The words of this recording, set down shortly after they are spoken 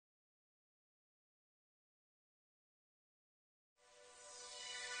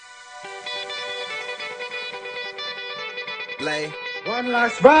Lay. One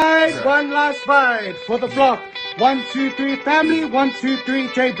last ride for the block. 1, 2, 3 family, 1, 2, 3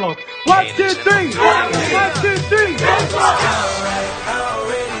 J block. 1, 2, 3, 1, 2, 3 J block.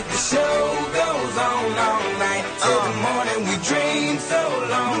 Already the show goes on all night till the morning. We dream so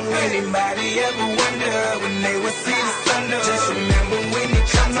long. Anybody ever wonder when they would see the sun? Just remember when you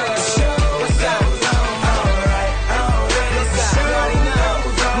come up, the show goes on. Alright, already the show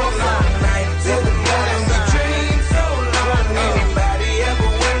goes on all night till the morning. We dream so long. Anybody ever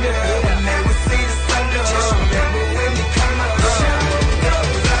wonder when they would see the sun? Just remember when you come up, the show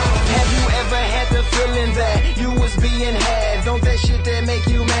goes on. Have you ever had the feeling that you was being had? Don't that shit that make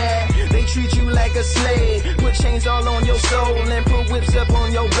you mad? They treat you like a slave, put chains all on your soul and put whips up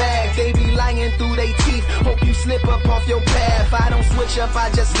on your back. They be lying through they teeth, hope you slip up off your path. I don't switch up,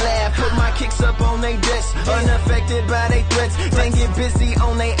 I just laugh, put my kicks up on they desk, unaffected by they threats. Then get busy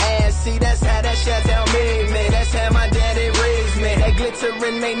on they ass. See, that's how that shit tell me, man. That's how my daddy raised me. That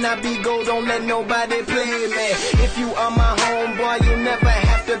glittering may not be gold, don't let nobody play me. If you are my homeboy, you never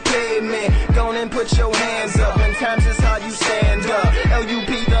have to pay me. Go and put your hands up, when times is hard you stand up. LUP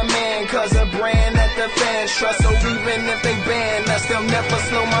the man, cause a brand that the fans trust. So even if they ban us, they'll never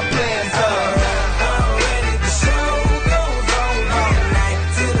slow my plans up. Already the show goes on all night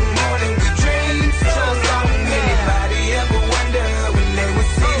till the morning. We dream so long. Anybody ever wonder when they would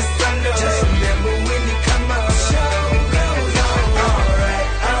see the sun? Just remember when you come up, the show goes on. Alright,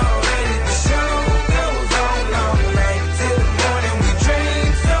 already the show goes on all night till the morning. We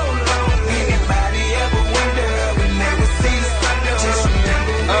dream so long. Anybody ever wonder when they would see the sun? Just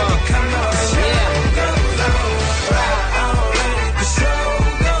remember when you come up, the show goes on. Already the show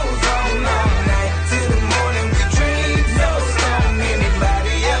goes on all night till the morning. We dream so long.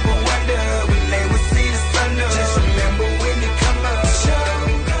 Anybody ever wonder when they would see the sun? Just remember when you come up, the show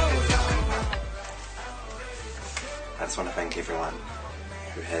goes on. I just want to thank everyone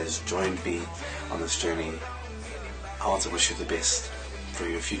who has joined me on this journey. I want to wish you the best for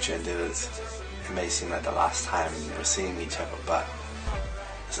your future endeavours. It may seem like the last time we're seeing each other, but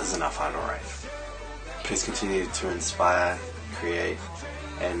this isn't our final race. Please continue to inspire, create,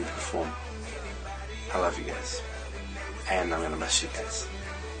 and perform. I love you guys, and I'm gonna miss you guys.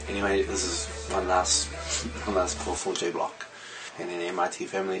 Anyway, this is one last call for J Block and an MIT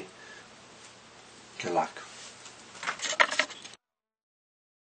family. Good luck.